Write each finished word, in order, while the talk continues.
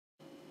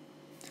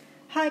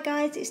Hi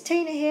guys, it's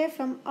Tina here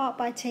from Art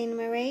by Tina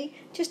Marie.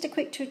 Just a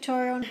quick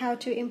tutorial on how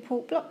to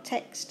import block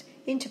text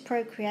into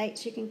Procreate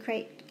so you can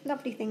create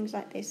lovely things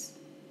like this.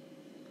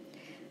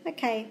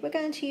 Okay, we're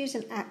going to use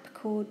an app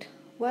called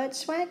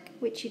WordSwag,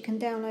 which you can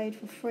download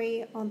for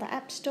free on the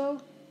App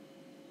Store.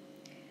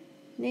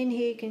 And in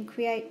here you can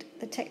create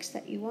the text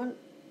that you want.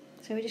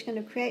 So we're just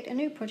going to create a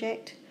new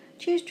project,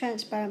 choose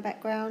transparent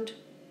background,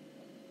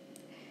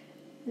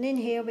 and in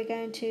here we're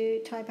going to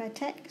type our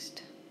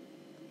text.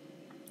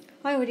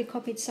 I already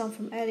copied some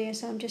from earlier,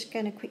 so I'm just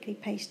going to quickly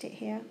paste it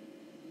here.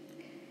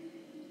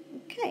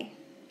 Okay,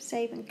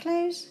 save and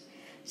close.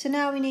 So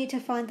now we need to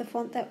find the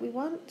font that we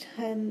want.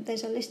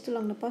 There's a list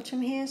along the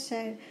bottom here,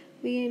 so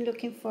we're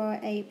looking for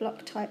a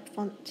block type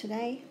font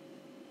today.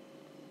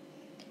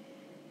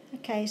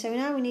 Okay, so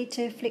now we need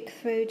to flick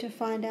through to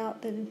find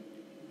out the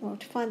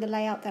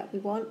layout that we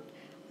want.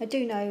 I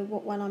do know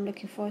what one I'm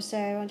looking for, so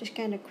I'm just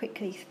going to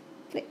quickly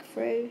flick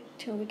through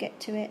till we get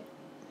to it.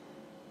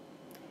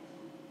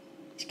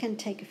 This can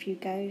take a few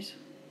goes.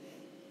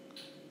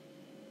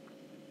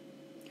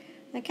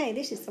 Okay,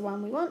 this is the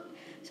one we want.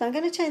 So I'm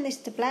going to turn this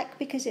to black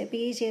because it'll be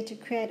easier to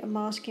create a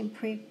mask in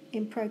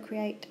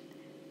Procreate.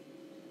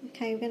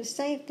 Okay, we're going to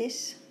save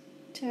this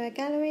to our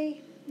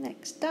gallery.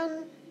 Next,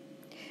 done.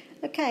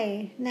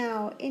 Okay,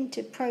 now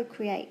into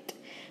Procreate.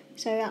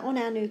 So on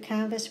our new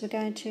canvas we're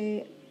going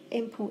to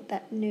import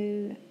that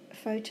new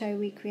photo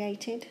we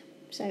created.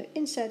 So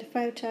insert a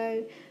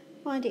photo,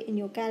 find it in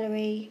your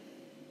gallery,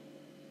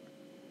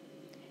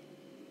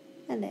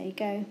 and there you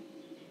go.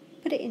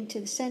 Put it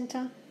into the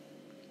center.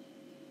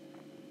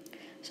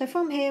 So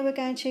from here we're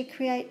going to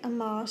create a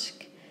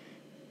mask.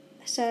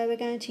 So we're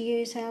going to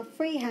use our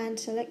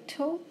Freehand Select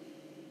tool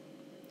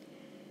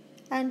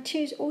and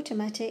choose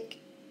automatic,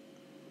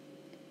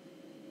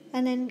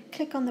 and then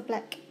click on the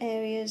black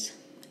areas,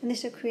 and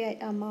this will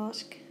create our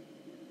mask.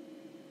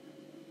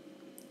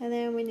 And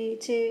then we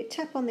need to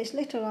tap on this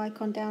little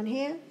icon down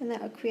here, and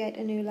that will create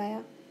a new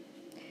layer.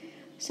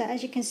 So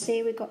as you can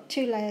see, we've got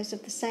two layers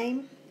of the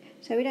same,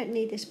 so we don't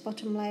need this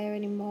bottom layer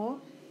anymore.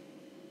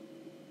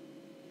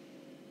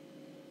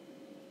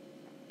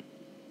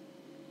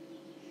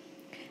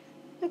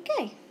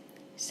 Okay,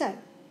 so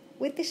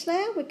with this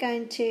layer we're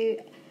going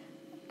to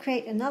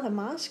create another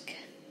mask.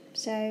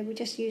 So we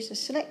just use the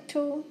select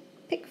tool,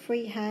 pick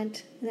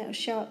freehand, and that will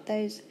show up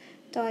those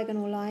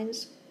diagonal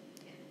lines.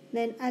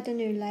 Then add a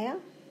new layer,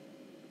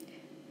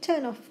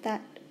 turn off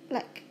that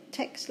black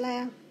text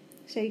layer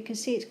so you can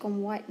see it's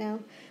gone white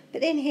now.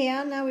 But in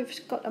here, now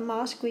we've got a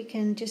mask, we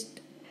can just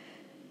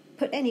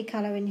put any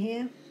colour in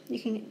here.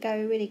 You can go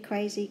really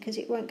crazy because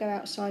it won't go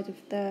outside of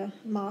the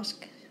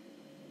mask.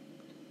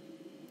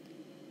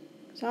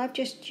 So I've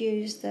just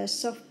used the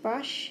soft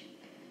brush,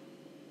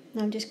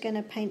 and I'm just going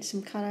to paint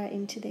some colour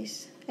into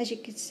this. As you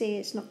can see,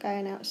 it's not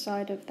going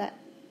outside of that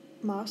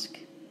mask.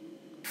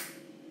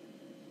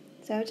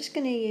 So I'm just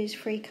going to use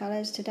 3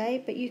 colours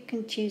today, but you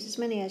can choose as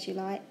many as you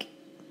like.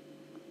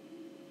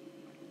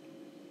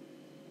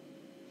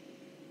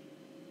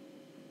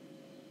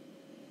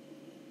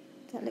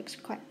 That looks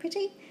quite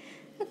pretty.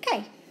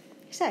 Okay,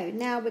 so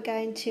now we're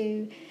going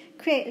to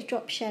create a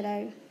drop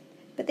shadow,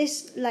 but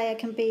this layer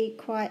can be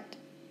quite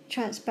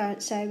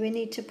transparent, so we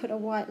need to put a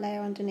white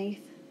layer underneath.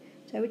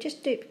 So we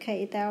just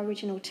duplicated our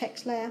original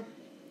text layer,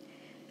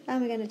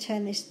 and we're going to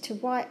turn this to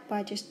white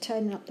by just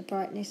turning up the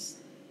brightness.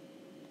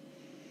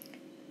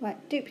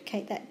 Right,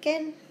 duplicate that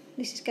again.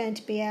 This is going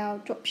to be our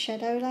drop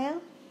shadow layer.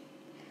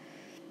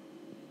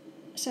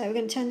 So we're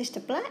going to turn this to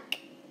black,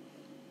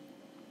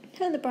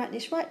 turn the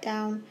brightness right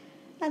down,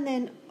 and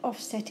then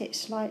offset it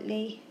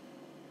slightly.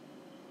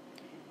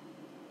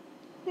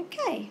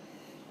 Okay.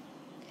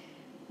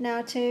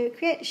 Now to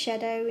create a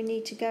shadow we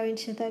need to go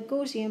into the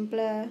Gaussian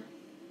blur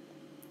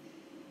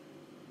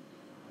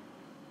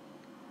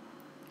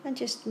and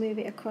just move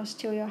it across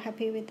till you're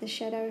happy with the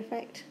shadow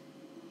effect.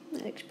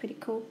 That looks pretty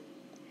cool.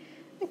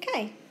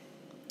 Okay,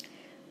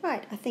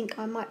 right, I think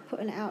I might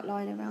put an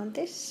outline around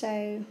this,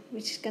 so we're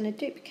just going to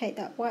duplicate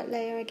that white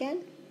layer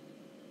again,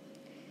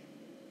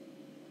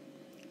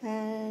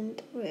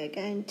 and we're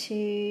going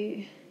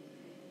to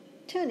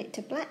turn it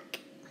to black.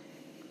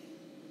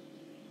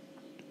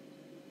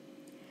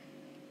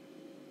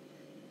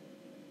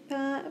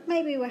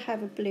 Maybe we'll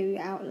have a blue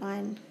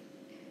outline,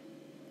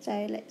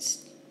 so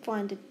let's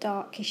find a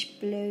darkish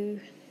blue.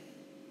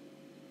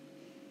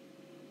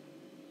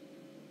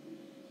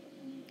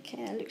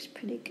 Okay, that looks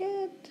pretty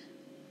good.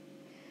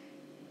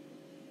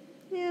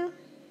 Yeah.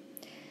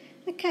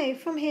 Okay,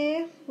 from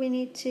here we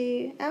need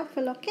to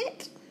alpha lock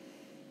it,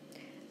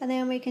 and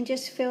then we can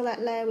just fill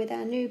that layer with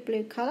our new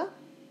blue colour.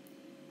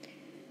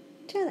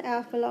 Turn the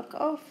alpha lock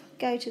off,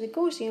 go to the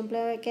Gaussian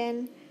blur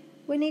again.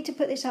 We need to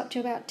put this up to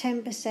about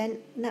 10%,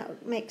 and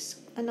that makes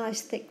a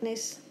nice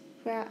thickness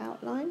for our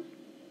outline.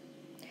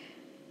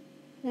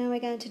 Now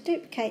we're going to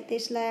duplicate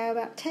this layer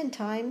about 10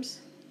 times.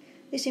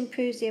 This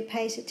improves the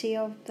opacity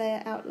of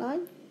the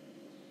outline.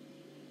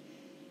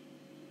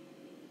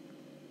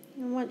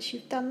 And once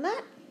you've done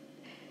that,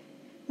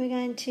 we're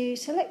going to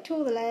select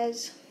all the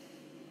layers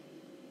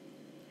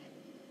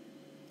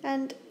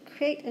and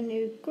create a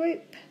new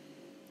group,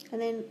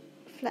 and then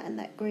flatten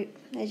that group.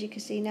 As you can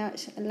see now,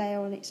 it's a layer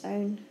on its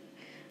own.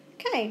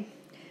 Okay,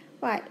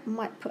 right, I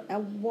might put a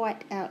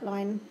white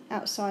outline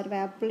outside of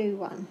our blue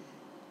one.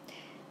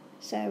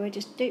 So we'll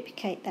just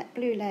duplicate that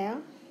blue layer,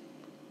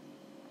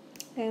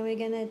 and we're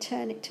going to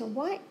turn it to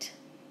white.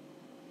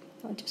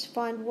 I'll just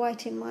find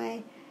white in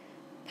my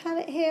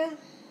palette here.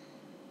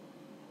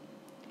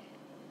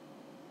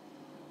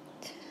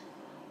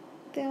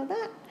 Feel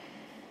that.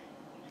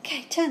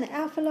 Okay, turn the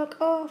alpha lock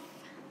off,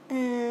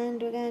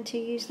 and we're going to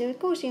use the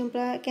Gaussian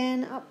blur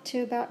again up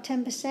to about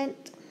 10%.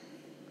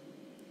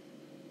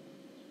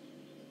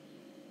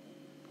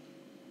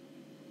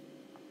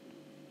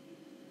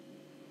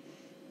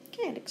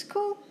 Okay, it looks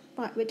cool.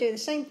 Right, we'll do the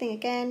same thing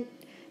again.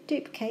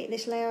 Duplicate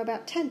this layer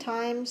about 10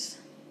 times.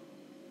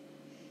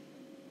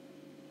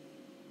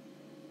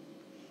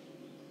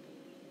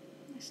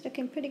 It's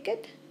looking pretty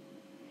good.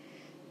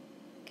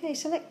 Okay,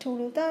 select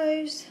all of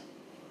those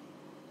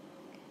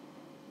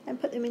and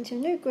put them into a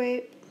new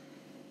group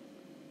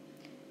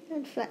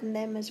and flatten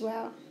them as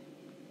well.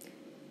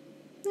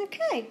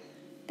 Okay,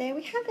 there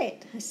we have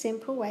it, a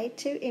simple way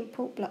to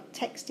import block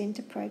text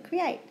into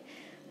Procreate.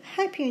 I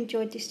hope you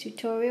enjoyed this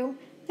tutorial.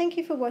 Thank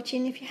you for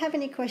watching. If you have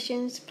any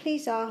questions,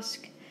 please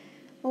ask.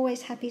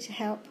 Always happy to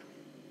help.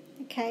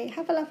 Okay,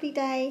 have a lovely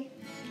day.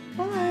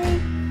 Bye.